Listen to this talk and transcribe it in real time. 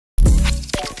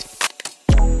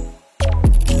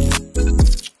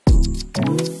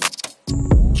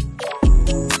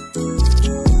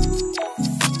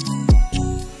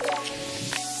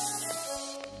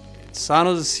San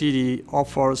Jose City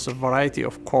offers a variety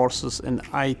of courses in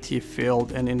IT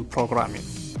field and in programming.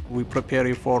 We prepare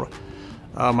you for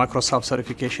Microsoft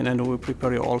certification, and we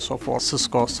prepare you also for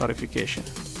Cisco certification.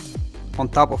 On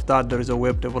top of that, there is a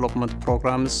web development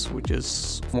programs, which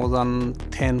is more than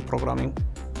 10 programming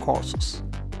courses.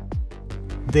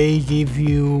 They give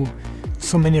you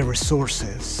so many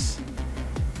resources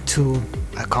to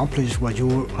accomplish what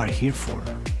you are here for.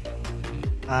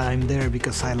 I'm there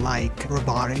because I like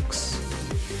robotics.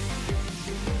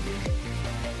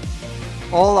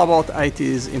 All about IT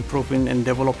is improving and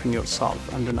developing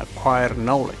yourself and then acquire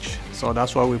knowledge. So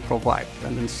that's what we provide.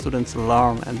 And then students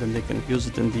learn and then they can use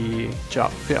it in the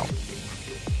job field.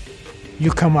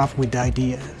 You come up with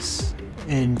ideas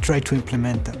and try to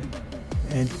implement them.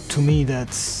 And to me,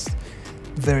 that's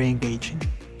very engaging.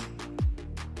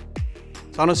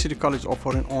 San Jose City College is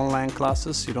offering online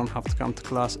classes. You don't have to come to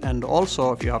class. And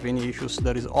also, if you have any issues,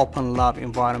 there is open lab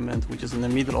environment, which is in the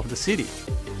middle of the city.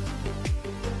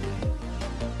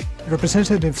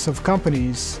 Representatives of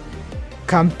companies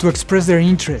come to express their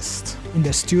interest in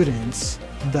the students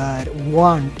that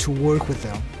want to work with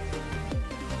them.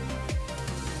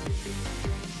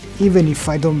 Even if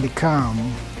I don't become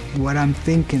what I'm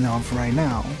thinking of right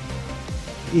now,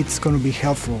 it's going to be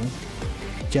helpful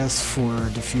just for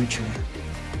the future.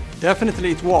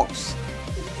 Definitely it works.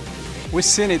 We've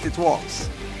seen it, it works.